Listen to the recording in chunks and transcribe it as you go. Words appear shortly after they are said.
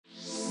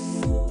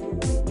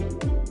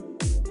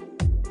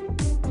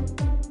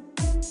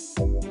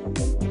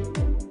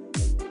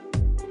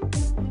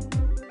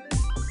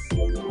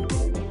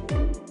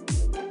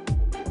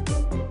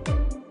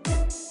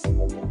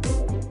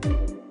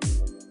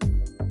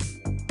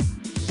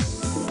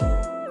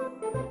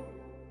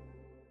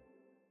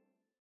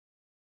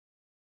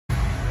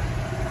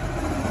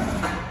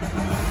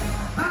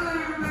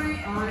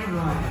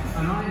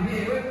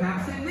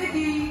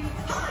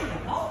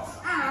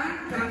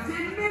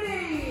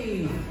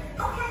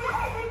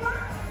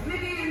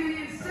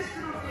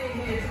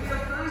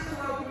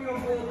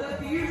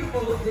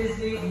incredible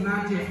Disney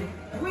magic.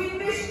 We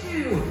missed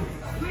you!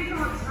 We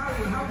can't tell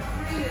you how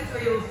great it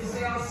feels to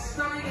see our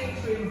stunning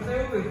atrium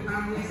filled with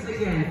families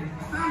again.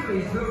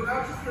 Families who are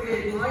about to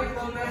create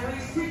lifelong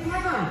memories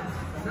together.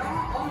 Now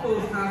our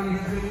onboard family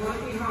has been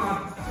working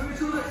hard to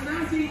ensure that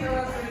no detail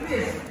has been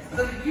missed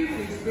so that you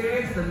can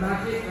experience the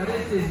magic that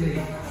is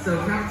Disney. So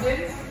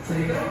Captain,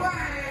 take it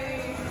away!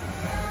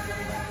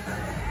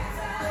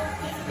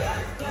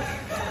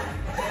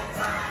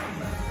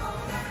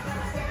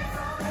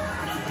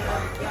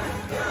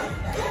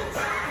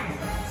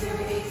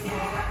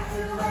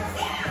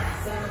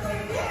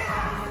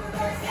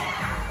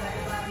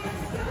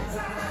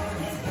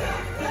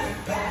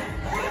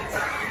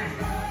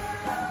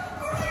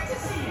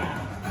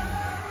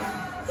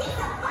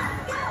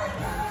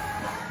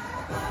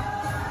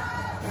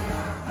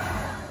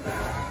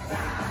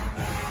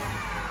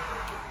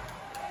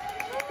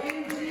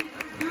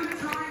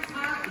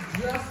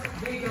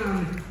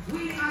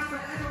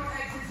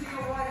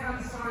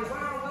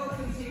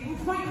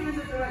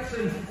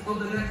 On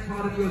the next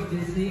part of your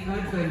Disney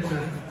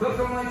adventure. But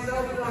for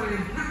myself,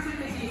 Ryan, Captain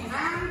Mickey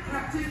and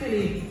Captain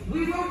Minnie,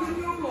 we welcome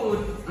you aboard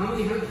and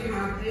we hope you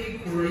have a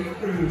great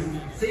cruise.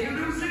 See you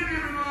real soon,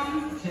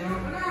 everyone. Ciao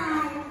for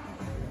now.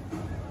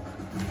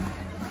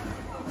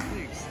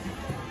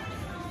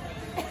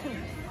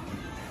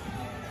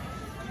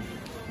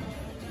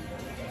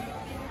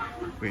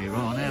 We're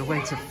on our way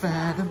to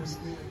Fathoms.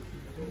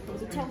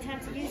 We told how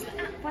to use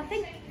the app, I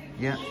think.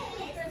 Yeah.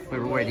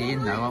 We're already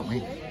in though, aren't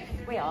we?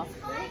 We are.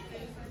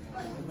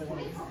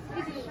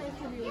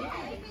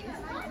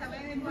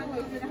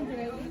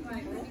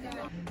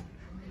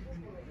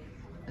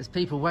 There's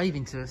people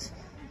waving to us.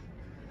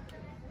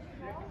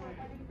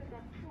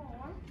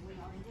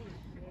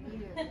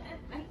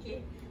 Thank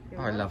you.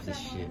 Oh, I love this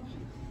ship.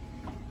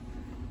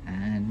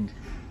 And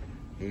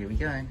here we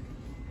go.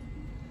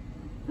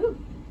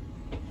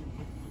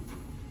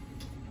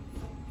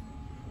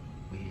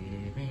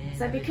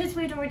 So because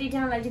we'd already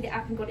downloaded the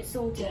app and got it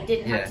sorted, we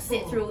didn't have to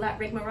sit through all that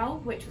rigmarole,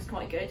 which was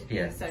quite good.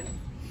 Yeah. So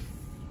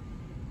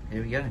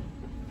here we go.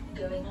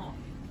 going up.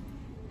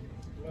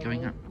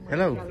 Going up.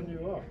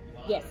 Hello.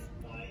 Yes.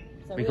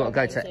 So We've got to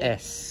go to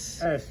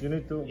S. S, you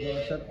need to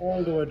go set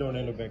all the way down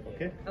in the back,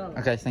 okay? Oh.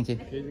 Okay, thank you.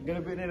 Okay, you're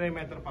gonna be in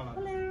Animators Palate.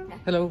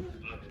 Hello.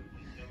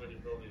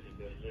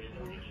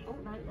 Oh,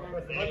 no, no.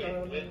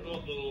 Let's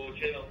go to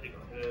channel 6,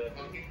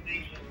 parking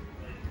station.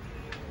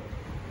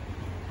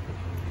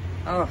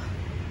 Oh.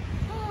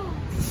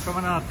 From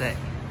an art deck.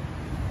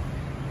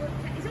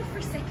 It's off for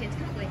a second,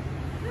 can't we?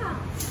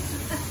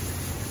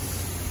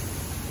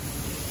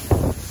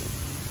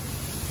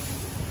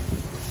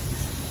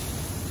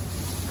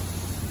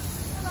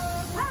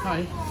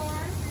 Hi.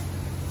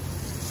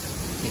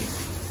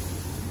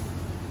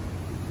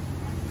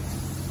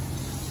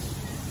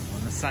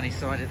 On the sunny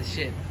side of the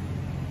ship.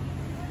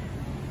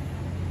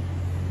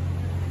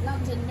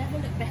 London never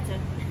looked better.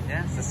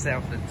 Yeah, it's the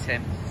south of the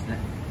Thames, isn't it?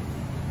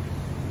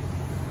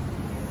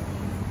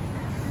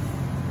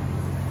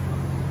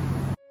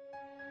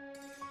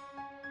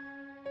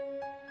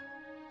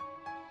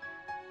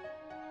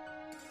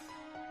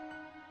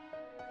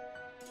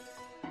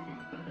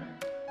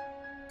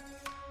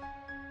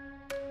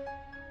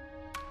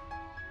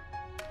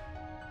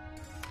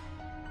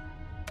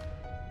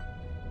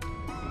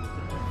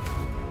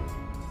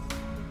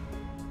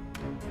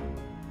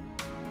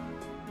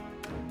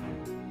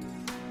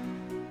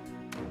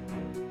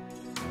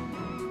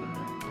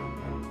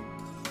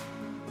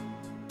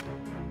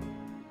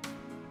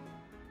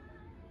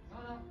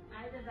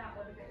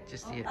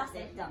 Just here. That's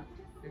it, done.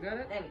 You got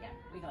it? There we go,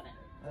 we got it.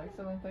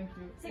 Excellent, thank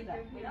you. Super,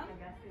 we done?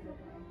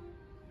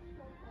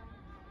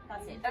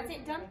 That's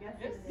it, done?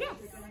 Yes!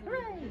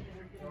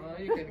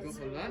 Hooray! You can go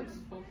for lunch.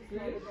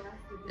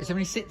 Is there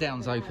any sit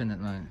downs open at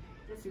the moment?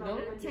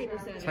 Table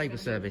service. Table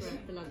service.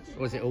 For lunch.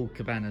 Or is it all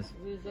cabanas?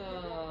 There's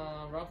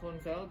a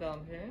Rapunzel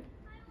down here.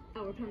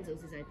 Oh,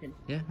 Rapunzels is open.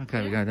 Yeah,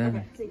 okay, we go there.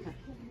 Okay, super.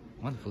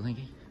 Wonderful, thank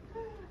you.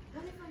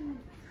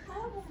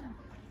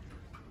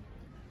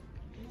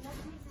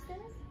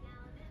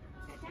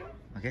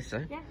 I guess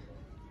so. Yeah.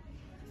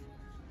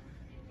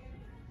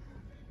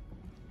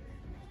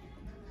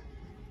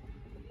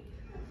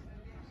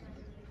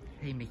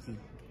 Hey, Mickey.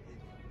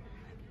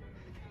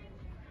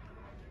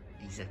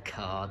 He's a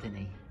card, isn't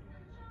he?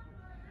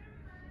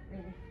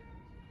 Really?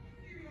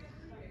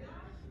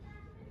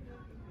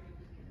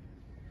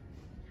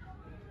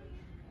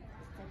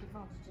 Just take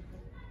advantage of the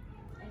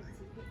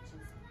empty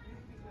pictures.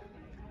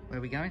 Where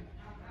are we going?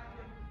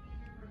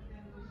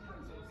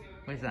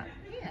 Where's that?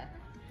 Here.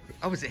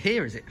 Oh, is it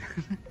here, is it?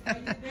 Hi.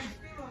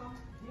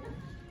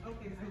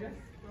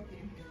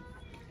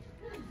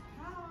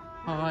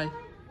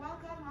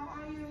 Welcome,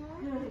 how are you?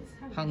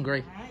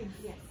 Hungry. Nice.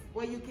 Yes.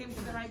 Well, you came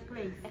to the right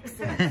place.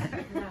 Excellent.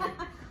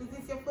 Is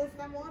this your first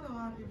time on or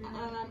have you been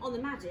on? On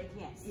the Magic,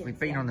 yes. We've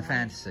been on the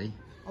Fantasy.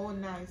 Oh,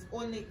 nice.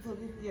 Only, so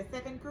this is your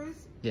second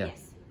cruise? Yeah.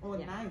 Yes. Oh,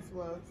 Yeah. nice.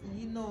 Well, so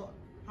you know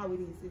how it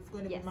is. It's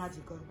going to Yes. be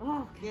magical.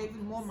 Oh, okay. They're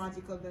even more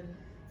magical than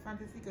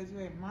Fantasy because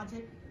you're in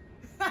magic.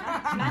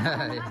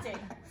 Magic.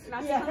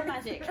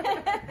 Magic.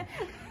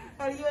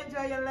 Oh, you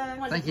enjoy your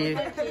lunch. Thank you.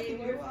 Thank you.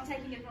 We're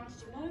taking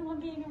advantage of no one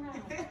being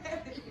around.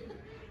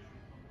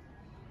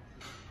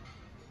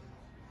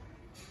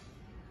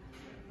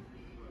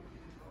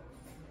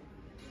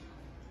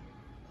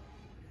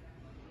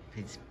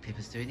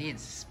 Pippa's doing the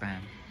Insta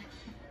spam.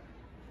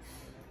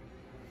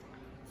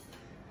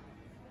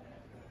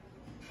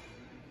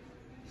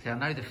 See, I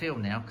know the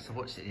film now because I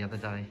watched it the other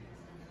day.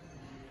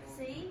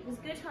 See, it was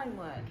good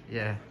homework.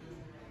 Yeah.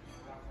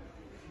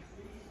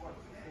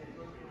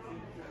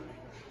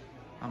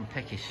 I'm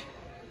peckish.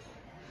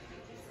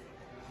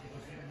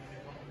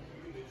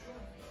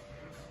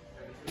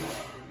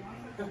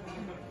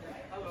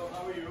 Hello,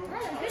 how are you?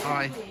 Hello, good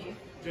Hi. to see you.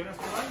 Join us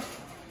for lunch?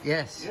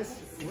 Yes. Yes.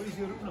 What is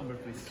your room number,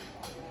 please?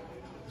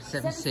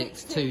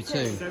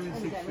 7622.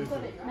 762. We've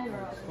got it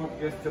memorised.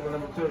 Yes, table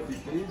number 30,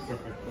 please.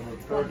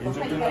 Perfect.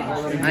 Number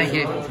 30. Thank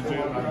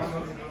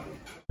you.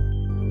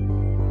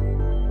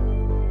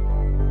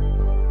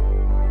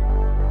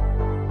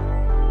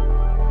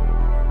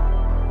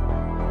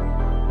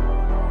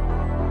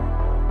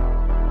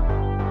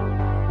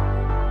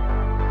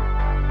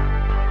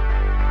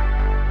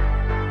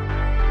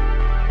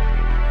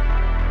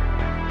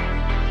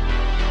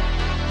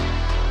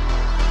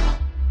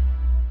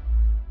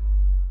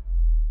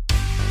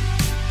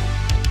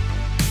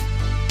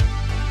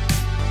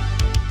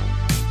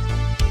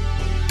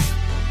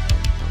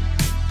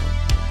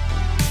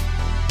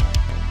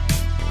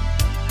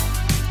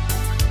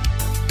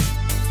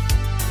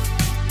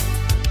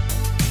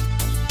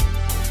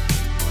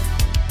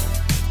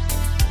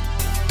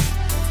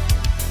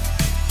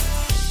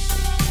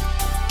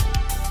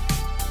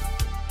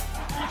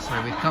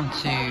 So we've come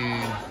to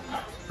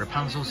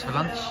Rapunzels for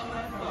lunch.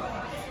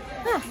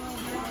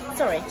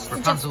 Sorry.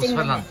 Rapunzels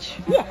for lunch.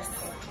 Yes.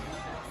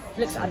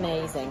 Looks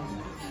amazing.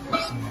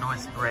 Got some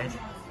nice bread.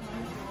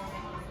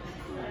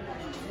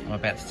 We're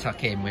about to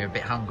tuck in. We're a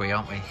bit hungry,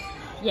 aren't we?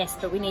 Yes,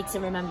 but we need to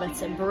remember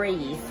to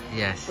breathe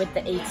Yes. with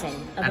the eating.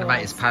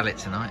 Animators Palate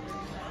tonight.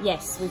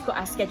 Yes, we've got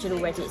our schedule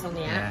already. It's on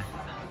the Yeah. app.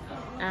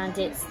 And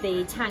it's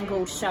the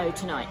Tangled show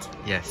tonight.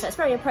 Yes. So it's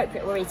very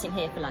appropriate we're eating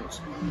here for lunch.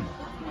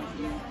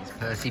 It's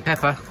Percy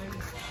Pepper.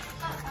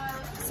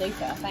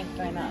 Super, thank you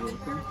very much.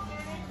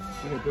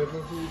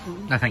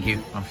 No, thank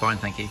you. I'm fine,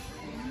 thank you.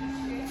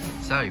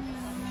 So,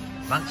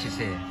 lunch is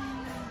here.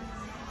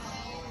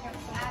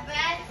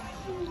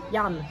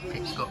 Yum.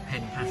 Pip's got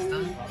pen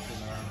pasta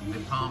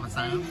with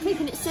parmesan.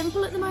 Keeping it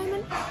simple at the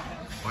moment.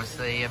 What's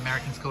the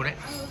Americans called it?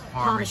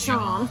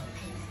 Parmesan.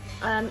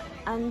 And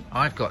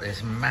I've got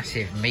this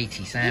massive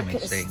meaty sandwich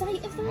Look at the thing.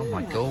 state of Oh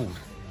my that. god.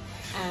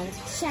 and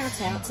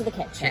shout out to the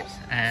ketchup. Chips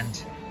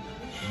and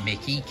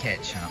Mickey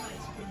ketchup.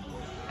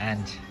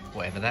 And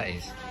whatever that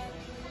is.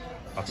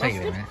 I'll tell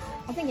you in a minute.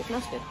 I think it's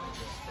mustard.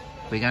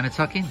 We're going to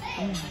tuck in.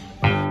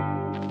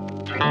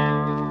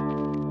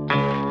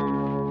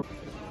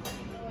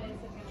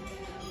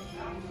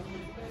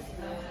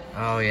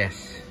 Oh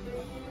yes.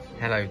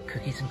 Hello,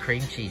 cookies and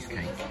cream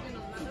cheesecake.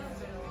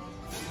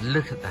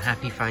 Look at the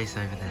happy face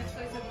over there.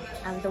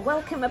 And the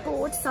welcome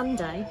aboard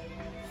sundae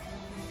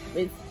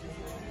with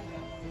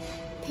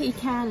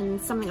pecan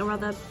and something or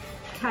other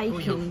cake Oh,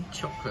 your and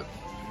chocolate.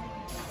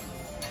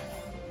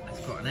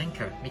 It's got an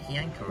anchor, Mickey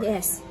anchor on it.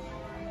 yes.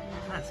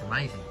 That's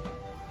amazing.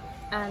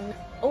 And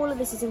all of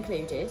this is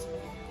included.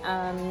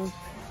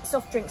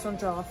 Soft drinks on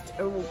draft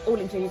are all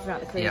included throughout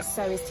the cruise. Yep.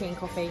 So is tea and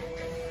coffee.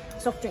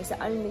 Soft drinks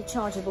are only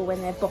chargeable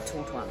when they're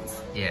bottled ones.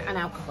 Yeah. And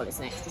alcohol is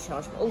an extra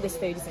charge. All this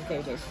food is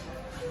included.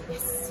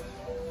 Yes.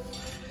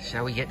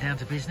 Shall we get down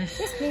to business?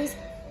 Yes, please.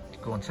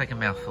 Go on, take a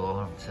mouthful. I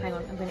want to- Hang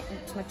on, I'm going to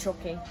eat my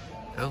chocky.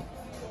 Oh.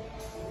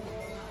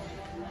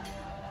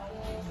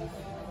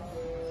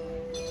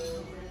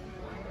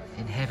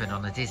 In heaven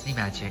on the Disney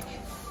magic.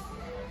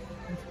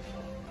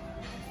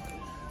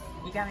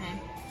 You going in?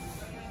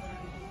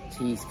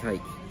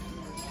 Cheesecake.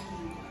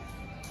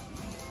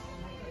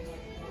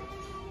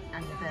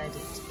 And the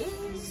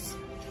verdict is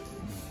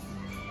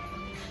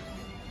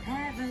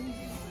heaven.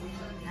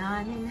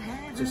 I'm in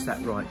heaven. Just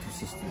that right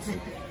consistency.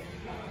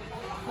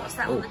 What's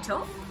that on the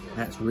top?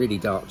 That's really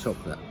dark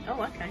chocolate.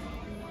 Oh, okay.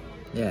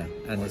 Yeah,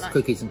 and there's like-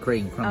 cookies and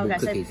cream, crumbled okay,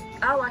 cookies.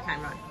 Oh, okay,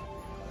 right.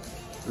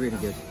 Really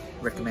good.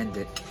 Recommend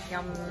it.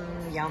 Yum,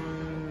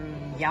 yum,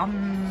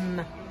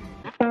 yum.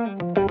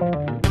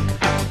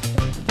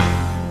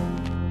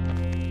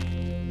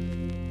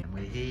 And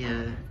we're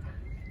here.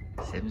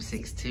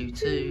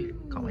 7622.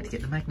 Can't wait to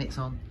get the magnets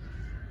on.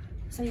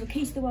 So your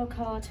Keys to the World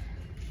card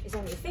is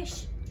on your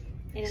fish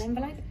in an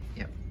envelope.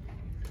 Yep.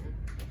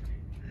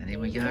 And here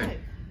we go.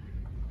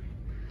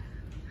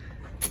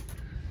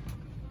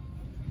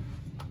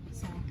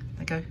 So, There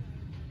we go.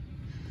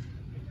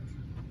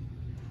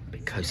 A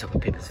bit close up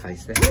of Pippa's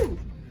face there. ooh,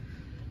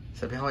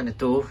 So behind the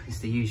door is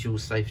the usual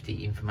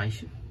safety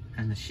information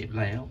and the ship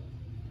layout.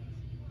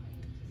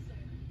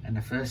 And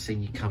the first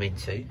thing you come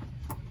into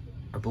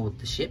aboard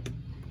the ship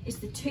it's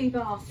the 2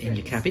 bathrooms. in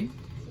your cabin.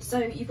 So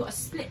you've got a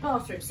split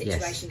bathroom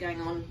situation going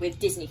on with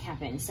Disney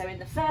cabins. So in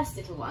the first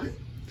little one,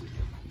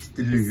 It's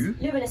the loo.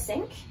 loo and a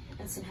sink,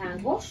 And some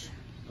hand wash.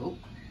 Oh,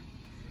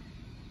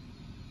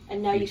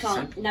 And no, you Use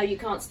can't. soap. No, you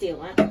can't steal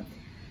that.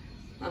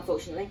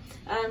 Unfortunately.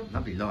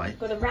 lovely light.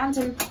 Got a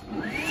random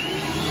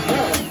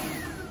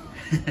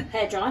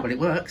hairdryer. Well, it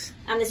works.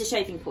 And there's a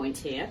shaving point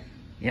here.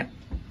 Yep.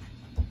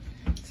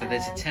 So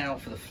there's a towel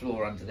for the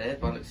floor under there,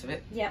 by the looks of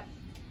it. Yep.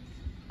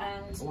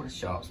 And Oh, what a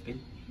sharp bin.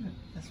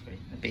 That's great.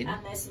 A bin.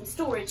 and there's some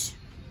storage.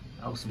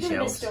 Oh, some A little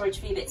bit of shelves. storage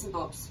for your bits and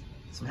bobs.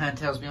 Some hand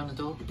towels behind the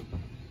door.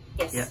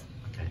 Yes. Yeah.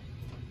 Okay.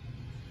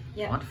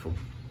 Yep. Wonderful.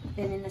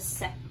 Then in the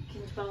second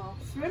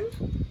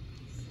bathroom.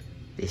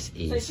 This So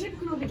is. people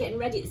can all be getting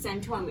ready at the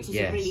same time, which is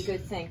Yes. a really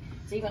good thing.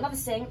 So you've got another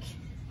sink,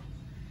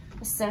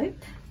 a soap,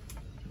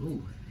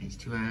 Ooh,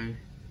 H2O.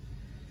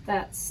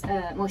 that's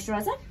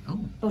moisturiser, Oh,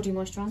 body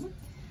moisturiser.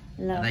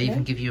 and Lovely. they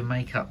even give you a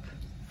makeup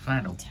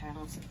flannel,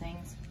 towels and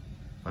things.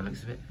 by the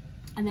looks of it.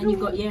 And then you've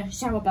got your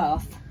shower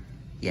bath.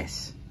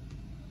 Yes.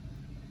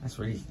 That's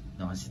really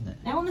nice, isn't it?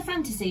 Now on the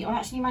Fantasy, I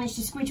actually managed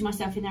to squidge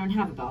myself in there and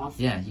have a bath.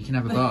 Yeah, you can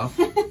have a bath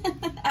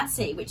At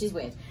sea, which is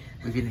weird.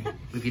 with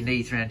your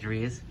knees around your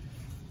ears.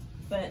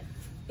 But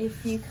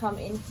if you come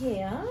in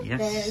here, Yes.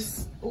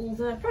 there's all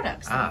the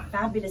products, Ah.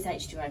 fabulous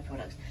H2O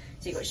products.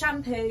 So you've got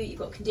shampoo, you've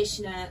got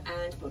conditioner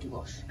and body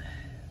wash.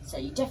 So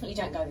you definitely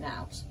don't go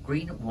without.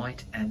 Green,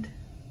 white, and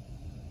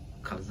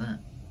what colour's that?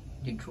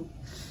 Neutral.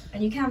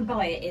 And you can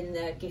buy it in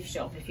the gift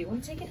shop if you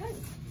want to take it home.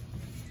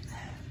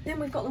 Then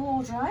we've got the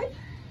wardrobe,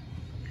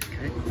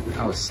 Okay.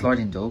 Oh, a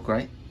sliding door,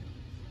 great.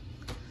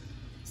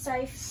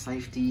 safe,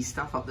 Safety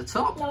stuff up the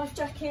top. life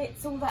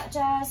jackets, all that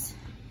jazz.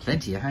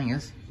 Plenty of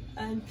hangers.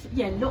 And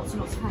yeah, lots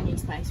and lots of hanging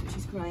space, which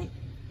is great.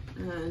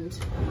 And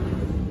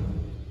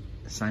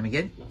The same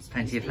again. lots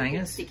Plenty of sticky-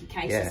 hangers. sticky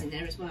cases Yeah. in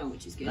there as well,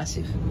 which is good.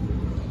 Massive.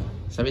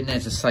 So in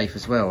there's a safe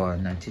as well, I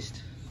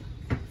noticed.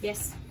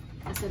 Yes,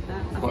 I said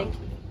that, I Quite,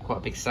 think. quite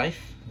a big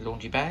safe.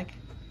 Laundry bag.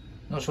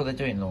 Not sure they're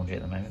doing laundry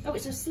at the moment. Oh,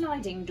 it's a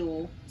sliding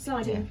door,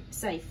 sliding Yeah.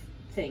 safe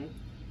thing.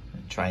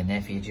 Tray in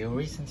there for your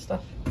jewelleries and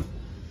stuff.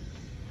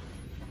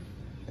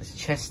 There's a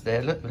chest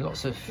there, look, with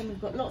lots of... Then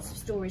we've got lots of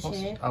storage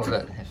here. Oh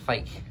look, a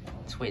fake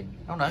twin.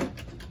 Oh no.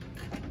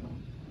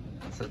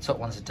 So the top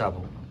one's a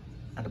double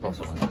and the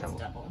bottom one's a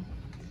double.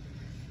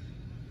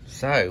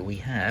 So we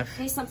have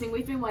Here's something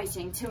we've been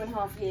waiting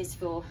 2.5 years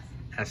for.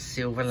 a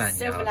silver lanyard.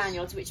 Silver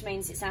lanyards, which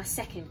means it's our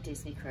second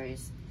Disney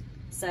cruise.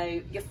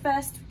 So your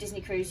first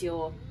Disney cruise,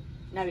 you're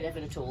no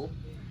level at all.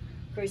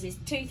 Cruises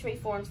 2, 3,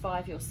 4 and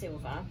 5, you're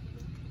silver.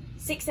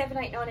 6, 7,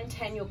 8, 9 and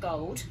 10, you're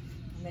gold.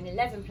 And then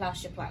 11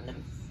 plus, you're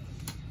platinum.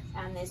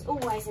 And there's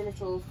always a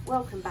little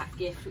welcome back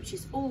gift, which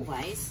is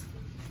always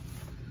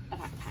a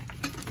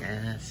backpack.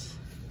 Yes.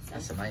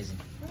 That's amazing.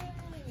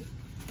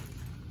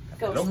 That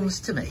Gosh, belongs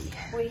to me.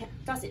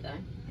 Does it though?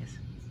 Yes.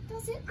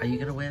 Does it? Are you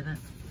going to wear that?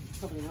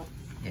 Probably not.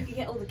 Yeah. You can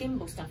get all the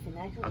gimbal stuff in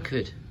there, can't I you?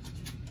 could.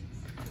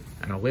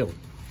 And I will.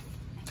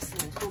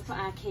 Excellent. We'll put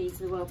our key to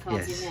the world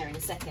party Yes. in there in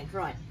a second.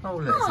 Right. Oh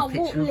look, there's Oh, a picture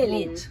Walt of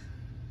Lillian. Walt.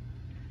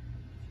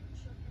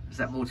 Was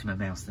that Mortimer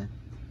Mouse then?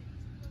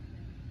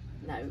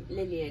 No,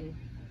 Lillian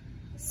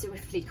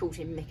swiftly called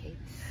him Mickey.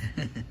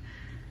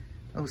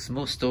 Oh, some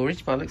more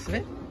storage by the looks of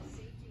it.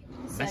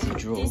 Massive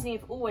drawer. Disney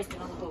have always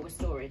been on the ball with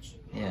storage.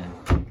 Yeah.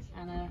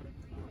 And a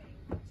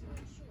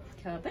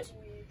cupboard.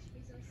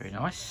 Very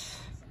nice.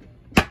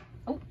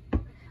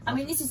 I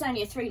mean, this is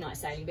only a 3-night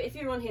sailing, but if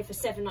you're on here for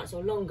 7 nights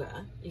or longer,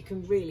 you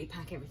can really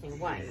pack everything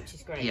away, which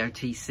is great.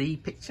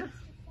 POTC picture.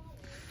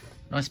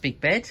 Nice big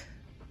bed.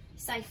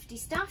 Safety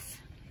stuff.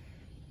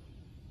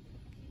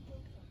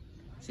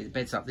 See, the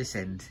bed's up this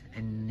end.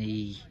 In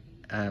the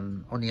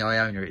on the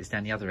Iona, it's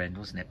down the other end,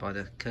 wasn't it, by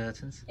the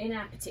curtains? In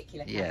our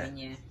particular cabin,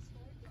 yeah.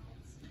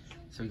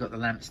 So we've got the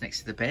lamps next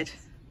to the bed.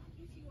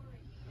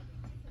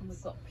 And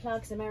we've got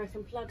plugs,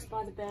 American plugs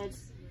by the bed.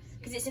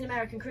 Because it's an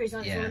American cruise,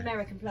 aren't Yeah. there?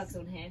 American plugs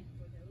on here.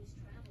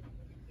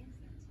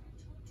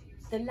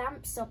 The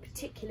lamps are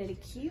particularly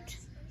cute.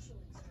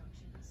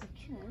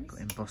 Because Got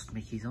embossed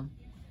Mickeys on.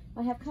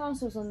 I have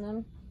castles on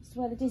them. It's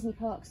where the Disney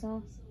parks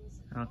are.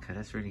 Okay,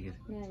 that's really good.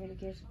 Yeah, really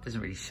good.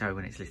 Doesn't really show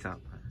when it's lit up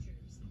on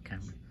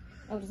camera.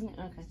 Oh, doesn't it?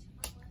 Okay.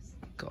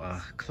 Got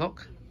a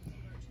clock.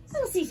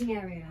 Little seating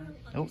area.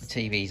 Oh, the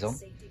TV's on.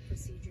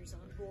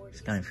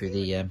 It's going through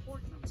the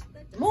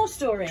More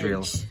storage.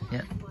 drills.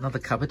 Yeah, another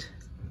cupboard.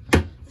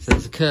 So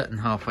there's a curtain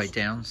halfway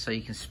down, so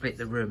you can split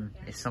the room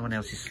if someone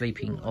else is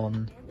sleeping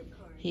on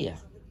here,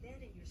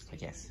 I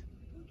guess.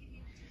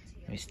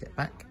 Let me step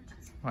back.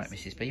 Right,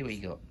 Mrs. B, what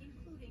you got?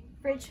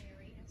 Fridge.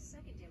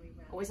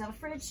 Always have a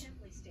fridge.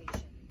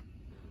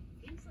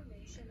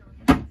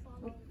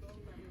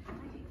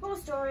 More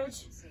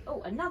storage.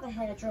 Oh, another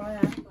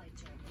hairdryer.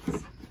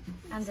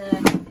 And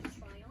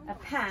a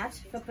pad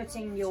for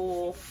putting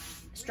your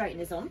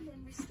straighteners on,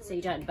 so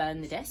you don't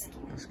burn the desk.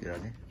 That's a good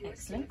idea.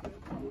 Excellent.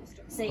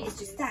 See, it's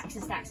just stacks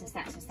and stacks and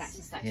stacks and stacks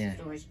and stacks Yeah. of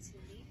storage.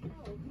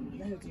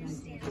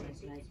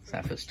 Is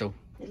that a footstool?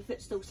 Little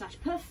footstool slash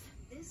puff.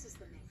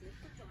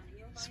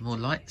 Some more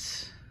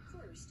lights.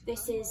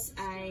 This is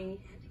a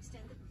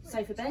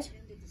sofa bed.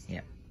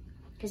 Yeah.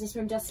 Because this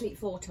room does sleep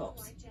 4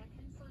 tops.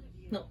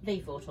 Not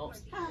the 4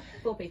 tops.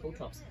 4 people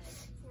tops.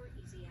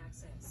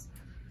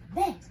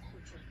 then,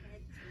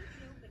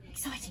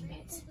 exciting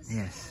bits.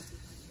 Yes.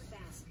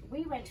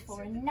 We went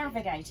for a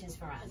Navigators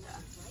veranda.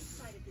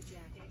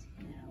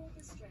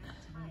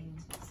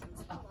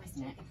 It's up,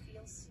 isn't it?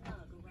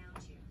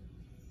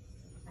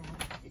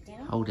 It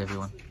down? Hold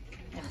everyone.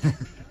 Yeah.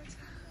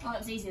 Oh, it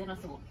was easier than I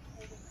thought.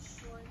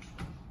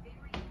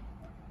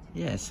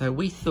 Yeah, so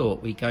we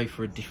thought we'd go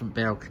for a different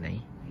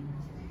balcony.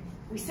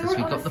 We saw Because it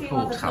we on got a the few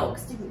other porthole.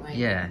 vlogs, didn't we?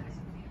 Yeah.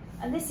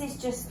 And this is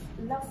just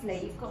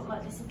lovely. You've got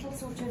like this little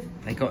sort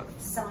of They got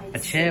side a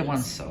chair seat.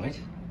 one side,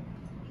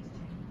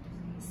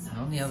 and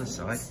on the other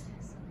side,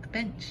 a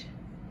bench.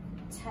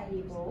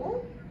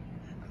 Table.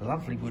 A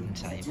lovely wooden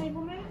table.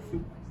 Table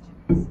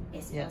move?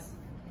 Yes, it Yeah. does.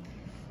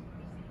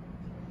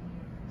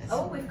 There's-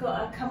 Oh, we've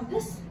got a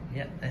compass.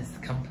 Yeah, there's the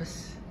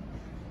compass.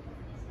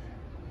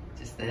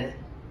 Just there.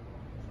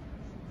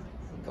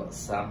 We've got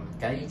some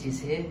gauges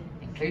here,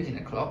 including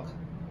a clock.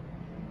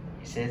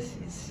 It says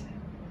it's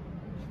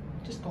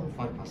just gone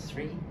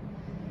 3:05.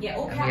 Yeah,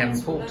 all And we have a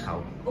cabins,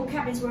 porthole. all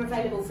cabins were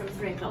available from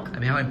 3 o'clock. And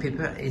behind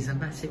Pippa is a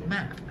massive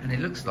map, and it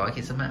looks like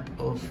it's a map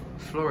of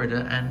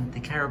Florida and the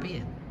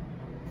Caribbean,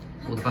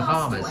 or the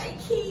Bahamas. Castaway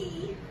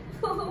Key.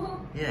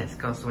 Yeah, it's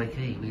Castaway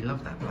Key. We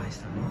love that place,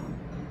 don't we?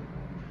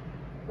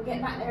 We'll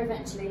get back there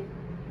eventually.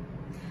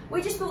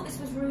 We just thought this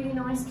was really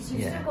nice because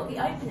you've Yeah. still got the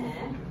open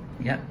air.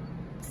 Yeah,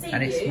 Sea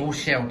and it's view, more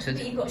sheltered.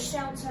 But you've got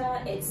shelter.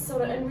 It's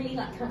sort of and really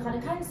like kind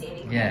of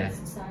cosy. And Yeah.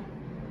 So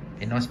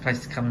A nice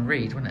place to come and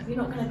read, wouldn't it? you're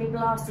not going to be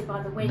blasted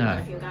by the wind No.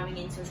 if you're going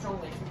into a strong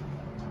wind.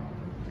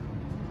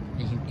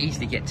 You can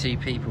easily get 2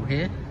 people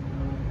here.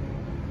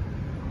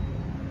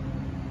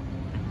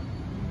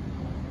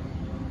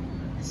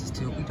 This is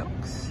Tilbury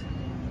Docks.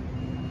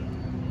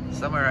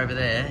 Somewhere over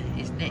there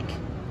is Nick.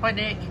 Hi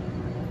Nick,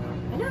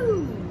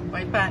 Hello.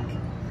 way back.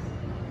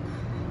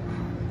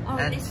 Oh,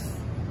 And- this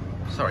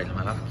Sorry,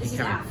 my love. is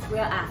Carry on. aft. We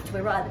are aft.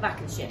 We're right at the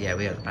back of the ship. Yeah,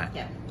 we are at the back.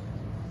 Yeah.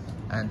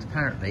 And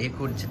apparently,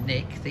 according to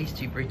Nick, these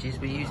 2 bridges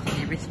were used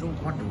in the original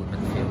Wonder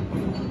Woman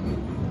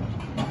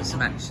film for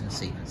some action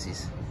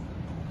sequences.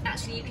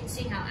 Actually, you can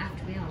see how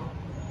aft we are.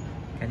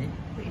 Can you?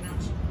 Pretty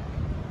much.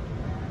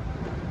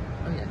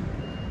 Oh yeah.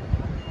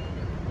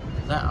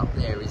 That up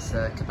there is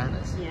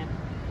Cabanas. Yeah.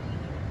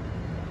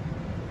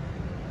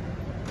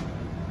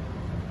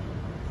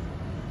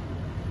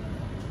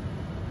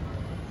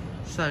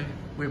 So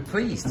we're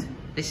pleased.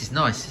 This is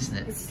nice, isn't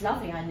it? This is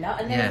lovely. I love.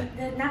 And Yeah.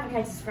 the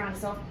Navigators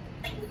verandas are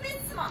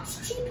this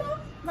much cheaper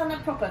than a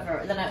proper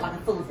than like a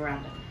full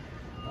veranda.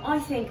 But I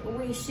think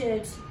we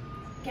should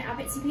get our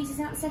bits and pieces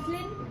out and settle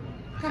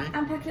in, Okay.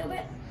 unpack a little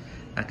bit.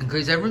 That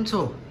concludes our room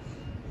tour.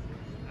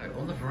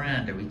 On the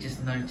veranda, we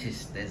just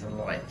noticed there's a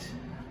light.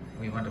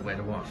 We wonder where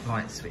the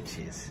light switch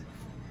is.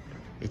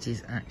 It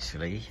is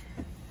actually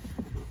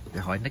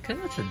behind the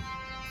curtain,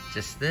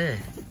 just there.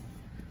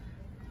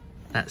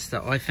 That's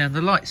the I found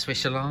the light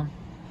switch alarm.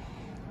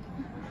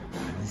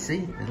 And you see,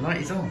 the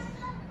light is on.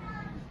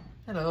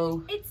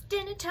 Hello. It's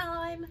dinner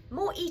time.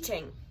 More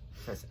eating.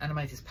 So it's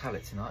Animators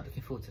Palate tonight.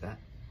 Looking forward to that.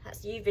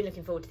 You've been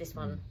looking forward to this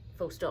one,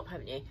 full stop,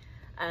 haven't you?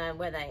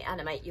 Where they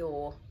animate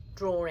your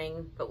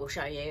drawing, but we'll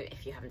show you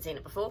if you haven't seen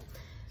it before.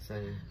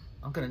 So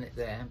I'm going to nip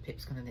there, and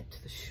Pip's going to nip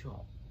to the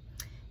shop.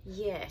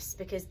 Yes,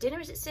 because dinner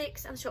is at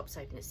 6 and the shop's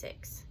open at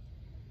 6.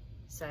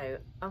 So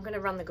I'm going to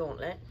run the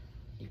gauntlet.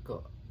 You've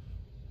got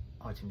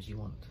items you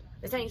want.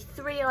 There's only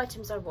 3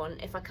 items I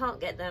want. If I can't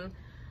get them,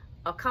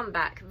 I'll come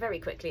back very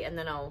quickly and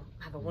then I'll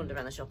have a wander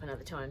around the shop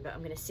another time. But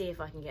I'm going to see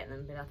if I can get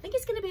them. But I think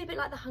it's going to be a bit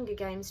like the Hunger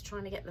Games,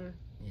 trying to get them,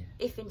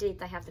 if indeed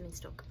they have them in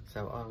stock.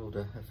 So I'll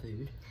order her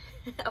food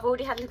I've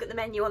already had a look at the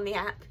menu on the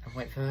app. and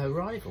wait for her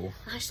arrival.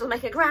 I shall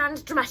make a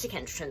grand, dramatic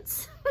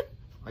entrance.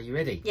 Are you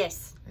ready?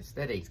 Yes, It's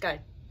steady. let's go.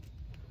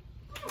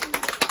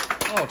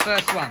 Oh,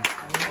 first one.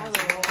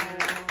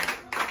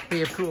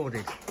 Be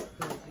applauded.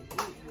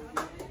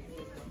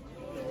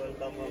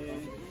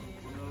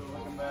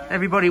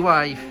 Everybody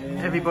wave.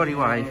 Everybody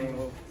wave.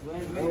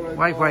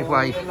 Wave, wave,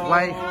 wave.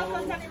 Wave.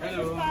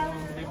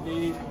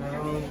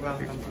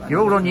 You're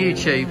all on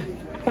YouTube.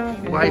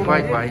 Wave,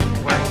 wave,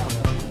 wave. Wave.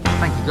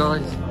 Thank you,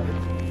 guys.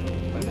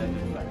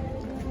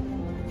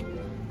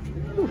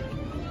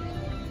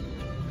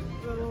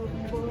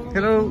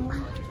 Hello.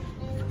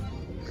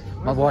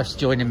 My wife's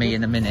joining me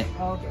in a minute.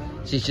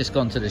 She's just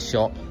gone to the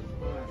shop.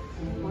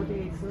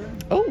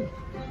 Oh,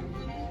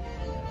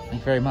 thank you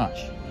very much.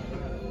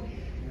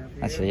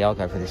 Actually, I'll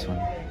go for this one.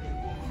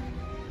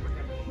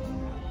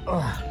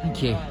 Oh,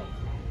 thank you.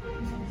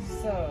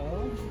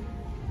 So,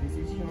 this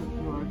is your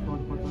QR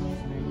code for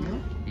tonight's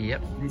menu.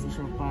 Yep. This is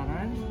your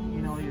parent.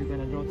 You know you're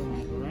gonna draw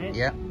tomato, right?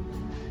 Yep.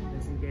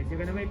 Just in case. You're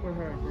gonna wait for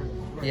her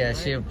first. Yeah,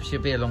 right?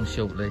 she'll be along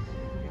shortly.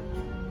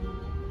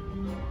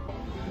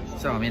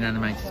 So I'm in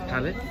Animators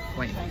Palate,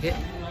 waiting for Pip.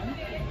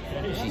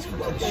 She's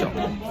gone to the shop.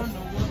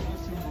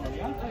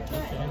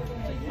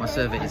 My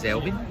server is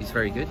Elvin. He's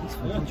very good. He's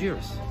from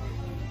Honduras.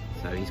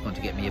 So he's going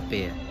to get me a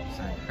beer.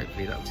 So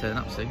hopefully that'll turn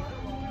up soon.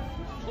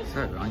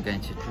 So I'm going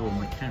to draw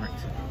my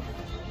character.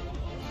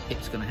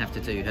 Pip's going to have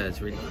to do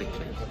hers really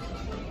quickly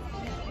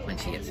when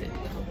she gets it.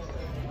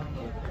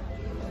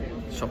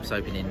 shop's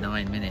open in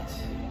 9 minutes.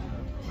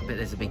 I bet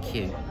there's a big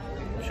queue.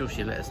 I'm sure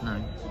she'll let us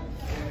know.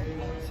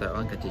 So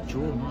I'm going to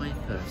draw mine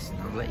first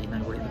and I'll let you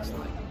know what it looks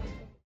like.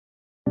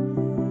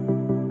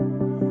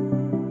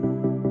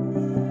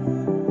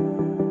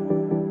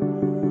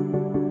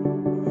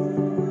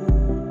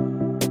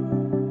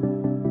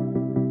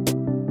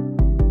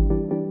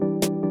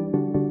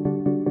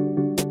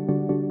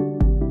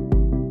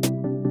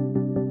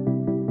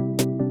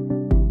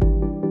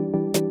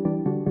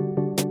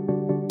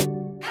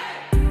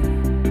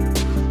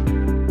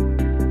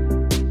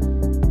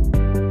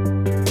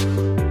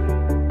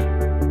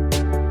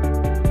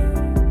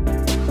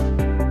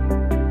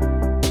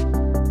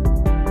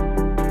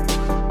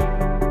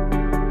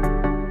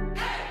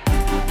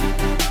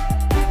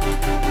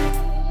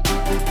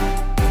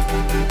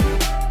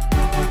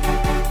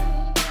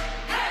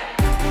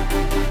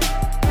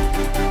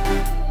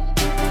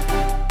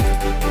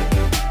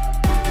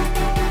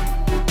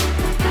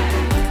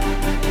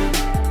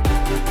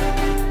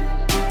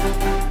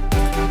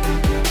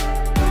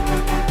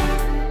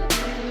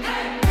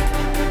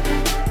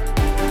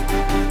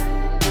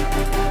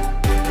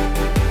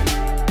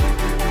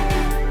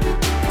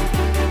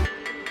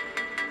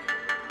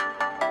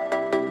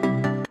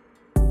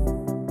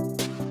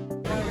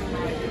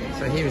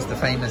 So here is the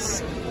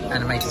famous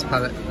Animators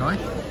Palate knife.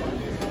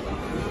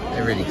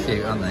 They're really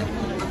cute, aren't they?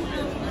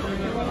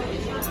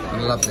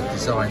 I love the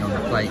design on the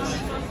plates.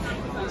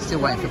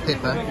 Still waiting for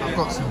Pippa. I've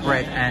got some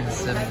bread and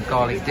some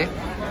garlic dip,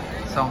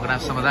 so I'm going to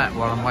have some of that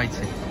while I'm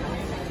waiting.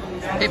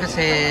 Pippa's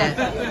here.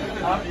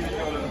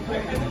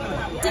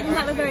 Didn't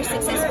have a very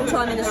successful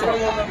time in the shop.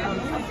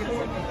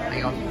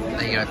 Hang on,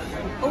 there you go.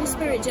 All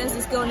spirit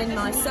jerseys gone in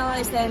my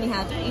size. They only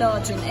had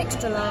large and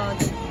extra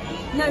large.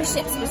 No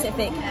ship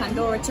specific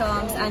Pandora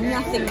charms and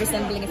nothing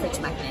resembling a fridge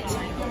magnet.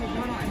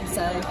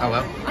 So Oh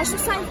well. I shall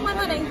save my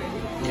money.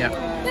 Yeah.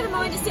 Never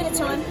mind, it's dinner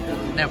time.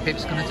 Now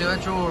Pip's going to do her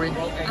drawing.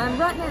 And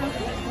right now.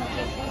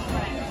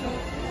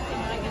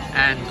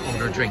 And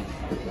order a drink.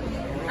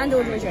 And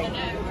order a drink.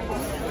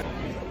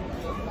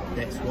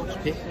 Let's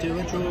watch Pip do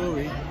a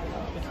drawing.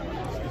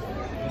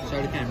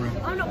 Show the camera.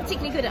 I'm not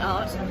particularly good at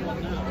art.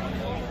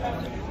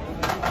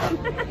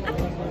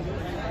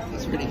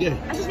 That's really good.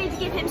 I just need to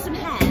give him some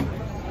hair.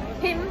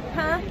 Him,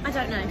 her, I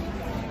don't know.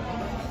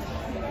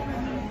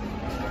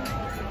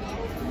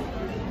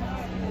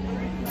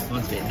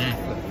 Mine's a bit naff.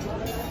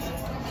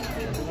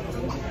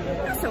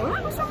 That's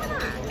alright, what's wrong with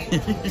that?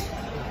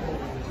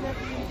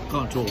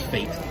 Can't draw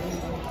feet.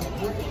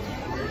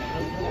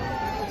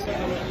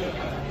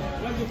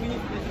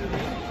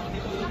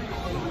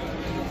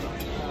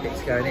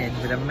 It's going in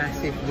with a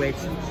massive wedge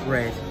of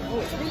bread. Oh,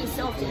 it's really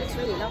soft and it's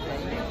really lovely.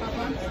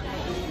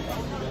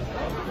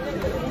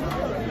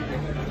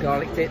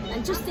 Garlic dip.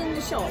 And just in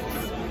the shops,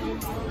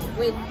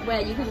 with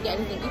where you couldn't get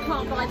anything, you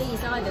can't buy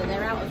these either.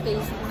 They're out of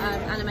these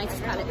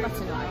Animators Palate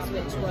butter knives,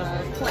 which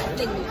were quite a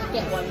thing. You could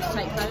get one to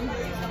take home.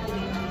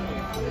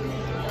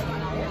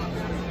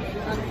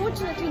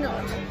 Unfortunately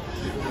not.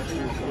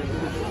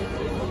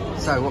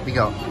 So what we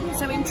got?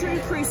 So in true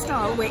cruise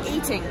style, we're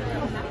eating.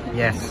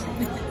 Yes.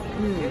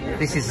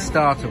 This is a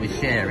starter we're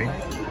sharing.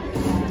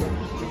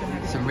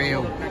 Some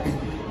real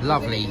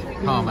lovely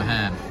Parma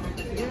ham,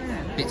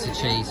 bits of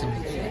cheese, and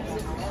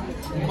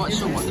I'm quite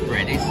sure what the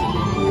bread is.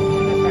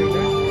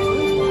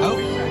 Oh.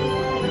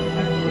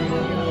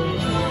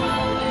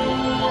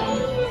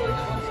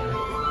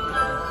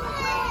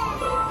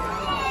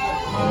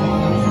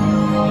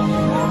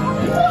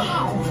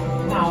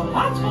 Now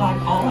that's what I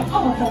call a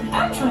colorful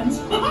entrance.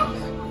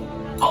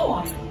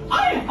 Oh,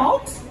 hi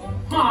folks.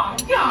 My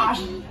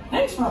gosh,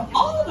 thanks for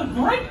all the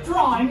great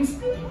drawings.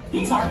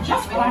 These are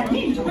just what I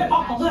need to whip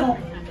up a little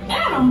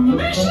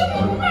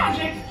animation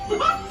magic.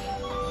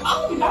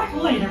 I'll be back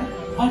later,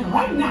 but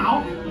right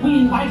now, we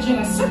invite you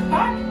to sit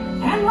back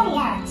and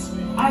relax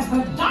as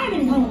the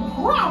dining room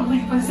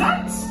proudly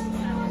presents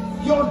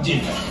your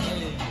dinner.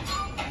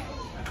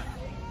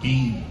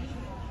 Be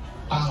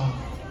our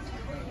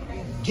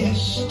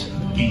guest.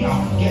 Be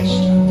our guest.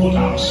 Put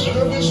our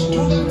service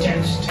to the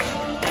test.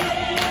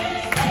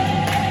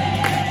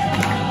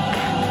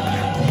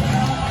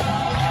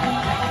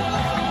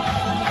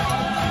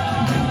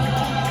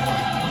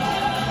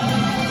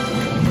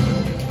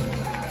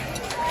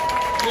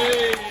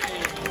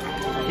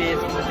 Cheers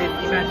for the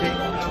Disney magic.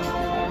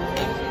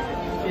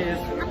 Cheers.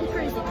 Happy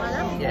cruising, my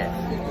love. Yes.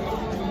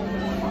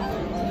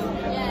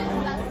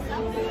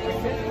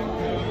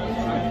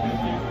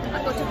 I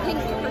got a pink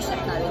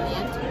prosecco in the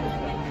end.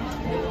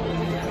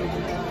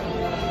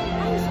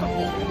 And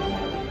coffee.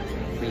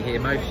 We hear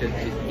motion.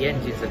 The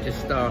engines have just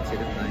started,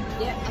 haven't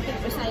they? Yeah, I think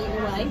we're sailing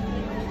away.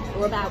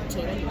 Or about to,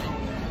 anyway.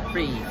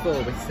 3, 4,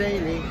 we're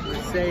sailing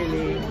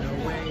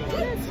away.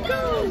 Let's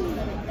go!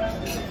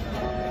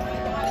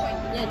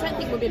 Yeah, I don't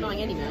think we'll be buying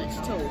any merch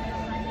at all.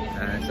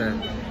 It's a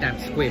damn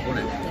squib,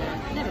 wasn't it?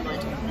 Yeah, never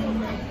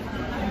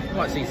mind.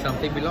 Might see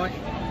something we like.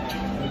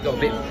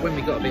 When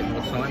we got a bit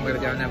more time, we're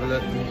going to go and have a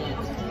look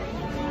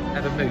and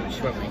have a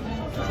mooch, won't we?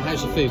 So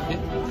how's your food, Kit?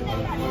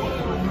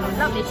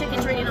 Lovely,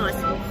 chicken's really nice.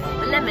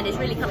 The lemon is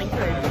really coming through.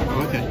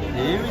 Okay.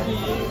 Here it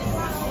is.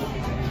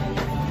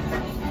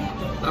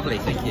 Lovely,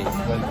 thank you. Would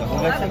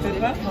you like some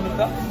food on the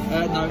top?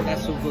 No,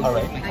 that's all good. All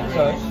right. Thank you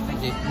very much.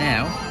 Thank you.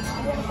 Now,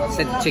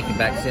 send the chicken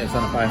back because it's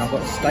on the bone. I've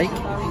got a steak.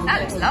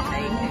 That looks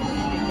lovely.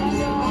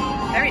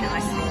 Very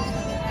nice.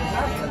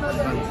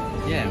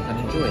 Yeah, I'm going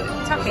to enjoy it.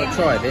 Tuck in. I'll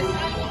try a bit.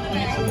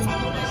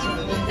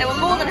 They were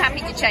more than happy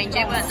to change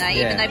it, weren't they?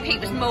 Yeah. Even though Pete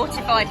was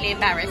mortifiedly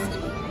embarrassed.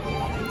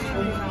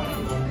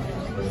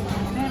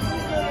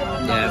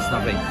 Yeah, it's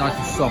lovely. Nice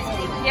and soft.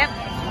 Yep.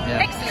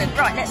 Yeah. Excellent.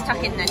 Right, let's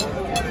tuck in then.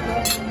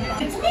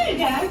 It's me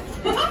again.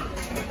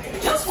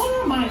 Just want to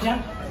remind you,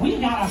 we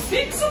got a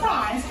big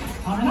surprise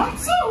coming up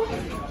soon.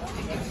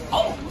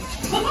 Oh.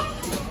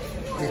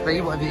 Miss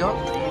B, what have you got?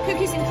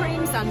 Cookies and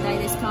cream sundae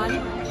this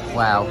time.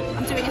 Wow.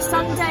 I'm doing a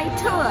Sunday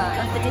tour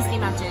of the Disney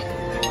Magic.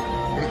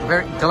 You're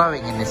very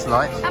glowing in this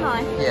light. Am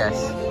I? Yes.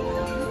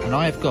 And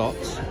I have got,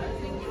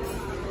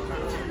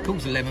 it's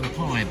called a lemon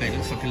pie, but it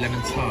looks like a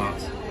lemon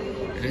tart.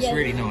 It looks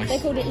really nice. They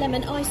called it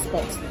lemon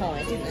icebox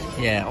pie, didn't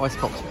they? Yeah,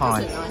 icebox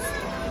pie. Does look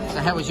nice. So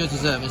how was your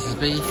dessert, Mrs.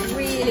 B?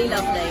 Really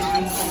lovely.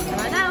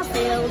 And I now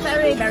feel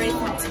very, very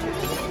hot.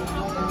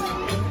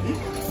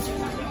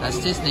 That's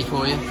Disney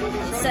for you.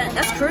 So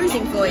that's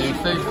cruising for you.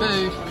 Food,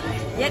 food.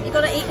 Yep, you've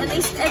got to eat at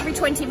least every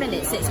 20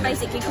 minutes. It's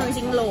basically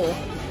cruising law.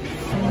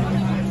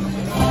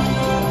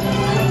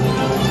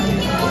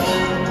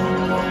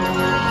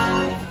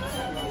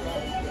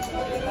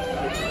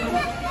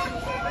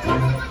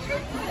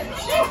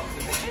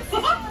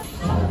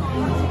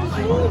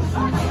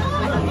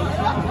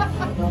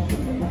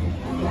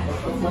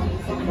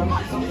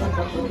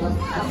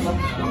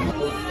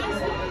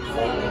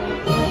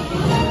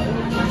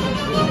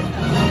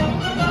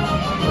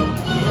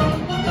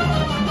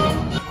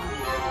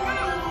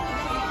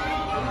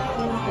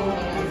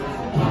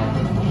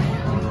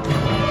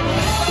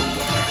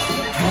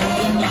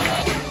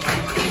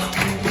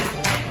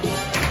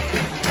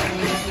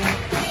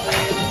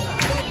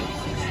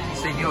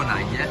 Seen your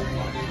name yet?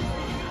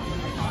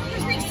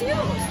 It's next to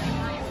yours.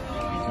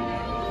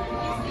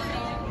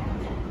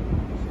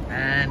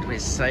 And we're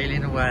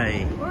sailing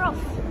away. We're off.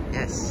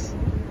 Yes.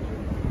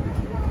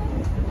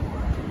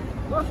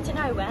 We're off to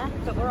nowhere,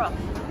 but we're off.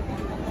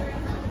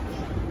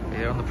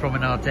 We're on the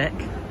promenade deck.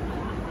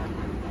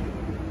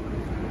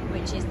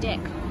 Which is deck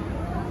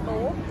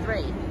 4,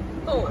 3,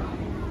 4.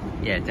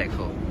 Yeah, deck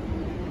 4.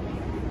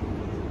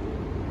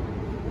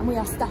 And we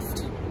are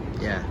stuffed.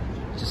 Yeah.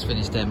 Just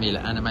finished their meal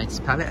at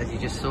Animators Palate, as you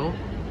just saw.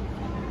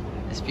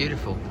 It's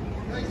beautiful.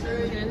 We're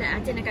going to let our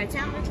dinner go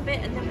down a little bit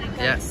and then we're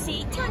going to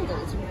see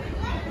Tangled.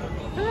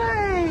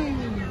 Hooray!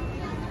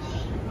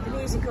 The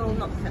musical,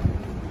 not the film.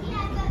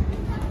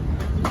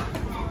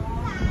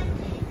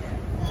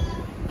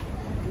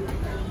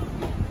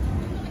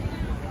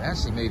 They're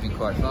actually moving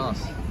quite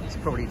fast. It's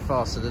probably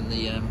faster than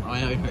the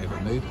Iona ever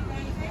moved.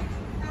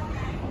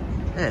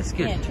 Yeah, it's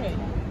good. Yeah, true.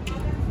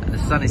 And the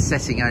sun is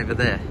setting over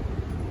there.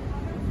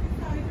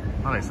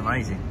 Oh, it's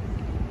amazing.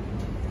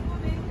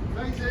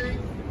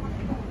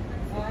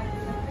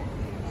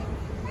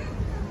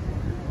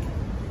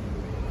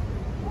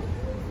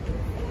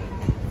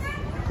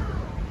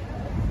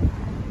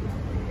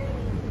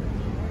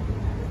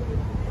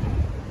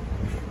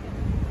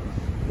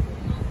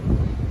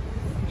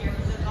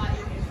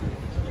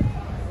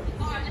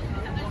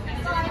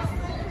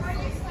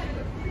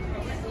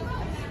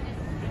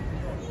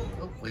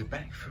 Oh, we're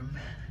back from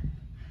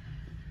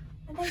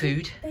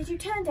food. They do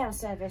turn down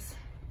service.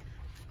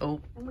 Oh,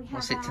 And we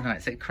what's have it tonight?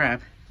 Is it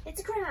crab?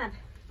 It's a crab.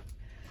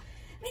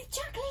 With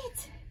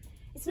chocolate.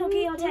 It's not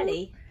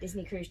Ghirardelli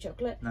Disney Cruise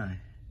chocolate, No.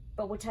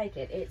 but we'll take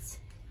it. It's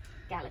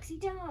Galaxy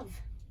Dove.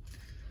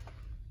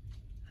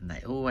 And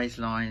they always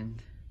line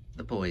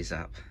the boys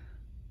up.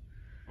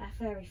 Our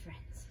furry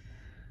friends.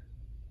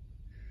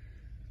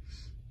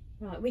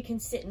 Right, we can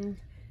sit and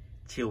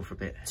Chill for a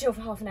bit. chill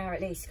for half an hour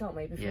at least, can't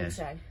we, before Yeah. the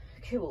show?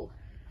 Cool.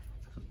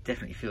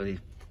 Definitely feel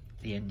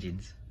the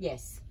engines.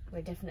 Yes,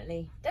 we're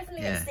definitely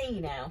Yeah. at sea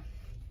now.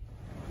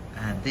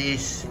 And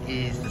this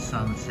is the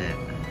sunset.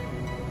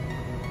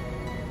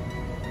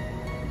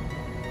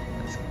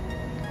 That's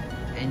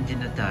ending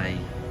the day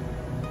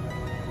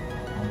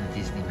on the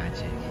Disney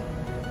Magic.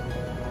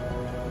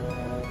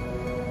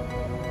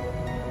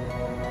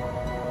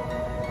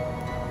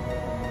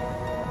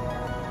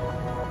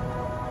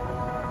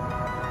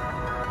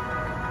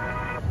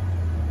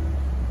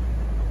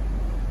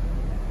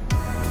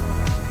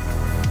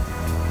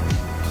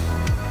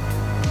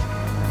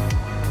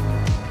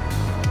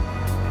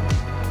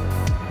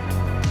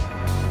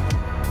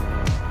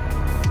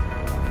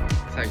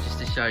 So just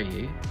to show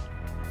you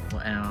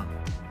what our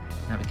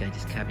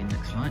Navigator's cabin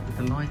looks like with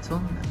the light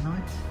on at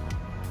night.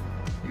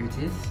 Here it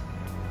is.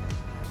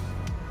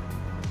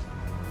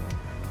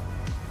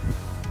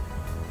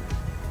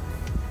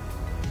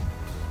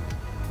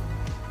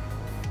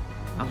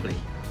 Lovely.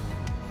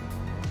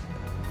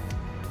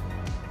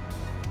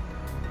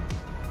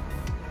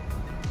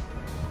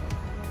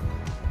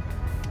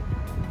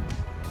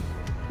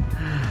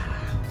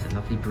 It's a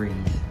lovely breeze. breeze.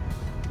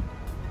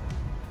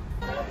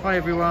 Hi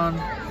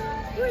everyone.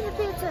 You're in the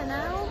theatre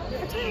now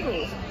for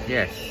Tangled.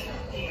 Yes.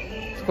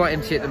 It's quite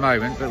empty at the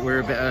moment, but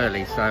we're a bit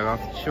early, so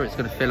I'm sure it's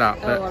going to fill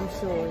up. But Oh, I'm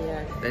sure,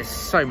 yeah. there's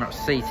so much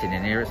seating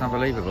in here, it's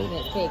unbelievable.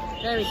 Yeah, it's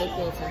big. Very big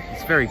theatre.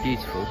 It's very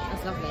beautiful.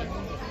 That's lovely.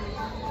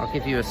 I'll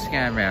give you a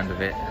scan round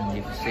of it and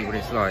you can see what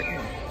it's like.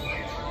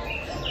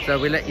 So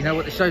we'll let you know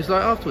what the show's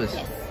like afterwards.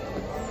 Yes.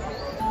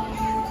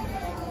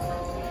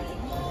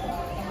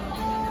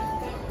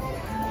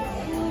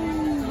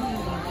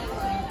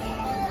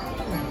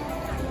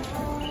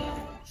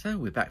 So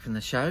we're back from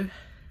the show.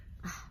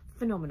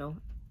 Phenomenal.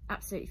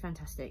 Absolutely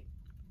fantastic.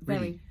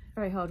 Very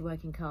hard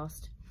working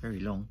cast.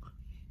 Very long.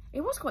 It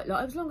was quite long.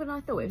 It was longer than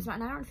I thought. It was about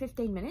an hour and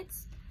 15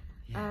 minutes.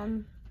 Yeah.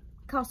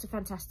 Cast are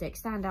fantastic.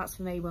 Standouts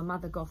for me were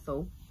Mother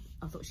Gothel.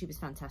 I thought she was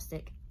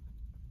fantastic.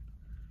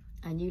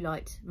 And you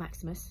liked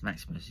Maximus.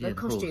 Maximus, yeah. The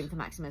costume for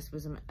Maximus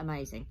was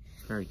amazing.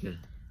 Very good.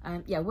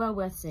 Yeah, well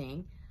worth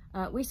seeing.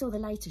 We saw the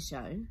later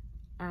show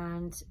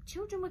and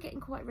children were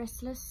getting quite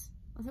restless.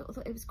 I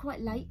thought it was quite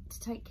late to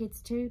take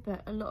kids to,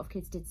 but a lot of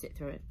kids did sit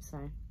through it, so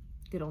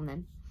good on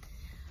them.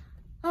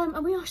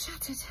 And we are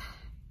shattered.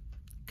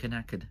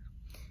 Knackered.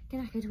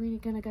 Knackered. We're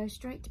going to go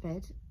straight to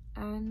bed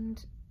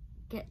and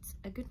get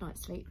a good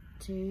night's sleep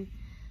to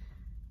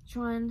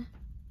try and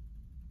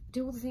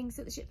do all the things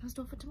that the ship has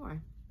to offer tomorrow.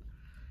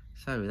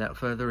 So without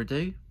further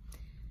ado,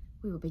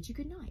 we will bid you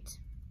good night.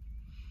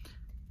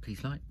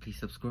 Please like, please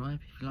subscribe.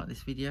 If you like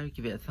this video,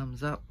 give it a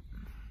thumbs up.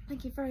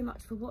 Thank you very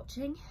much for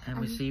watching. And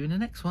we'll see you in the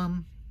next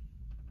one.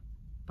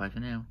 Bye for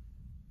now.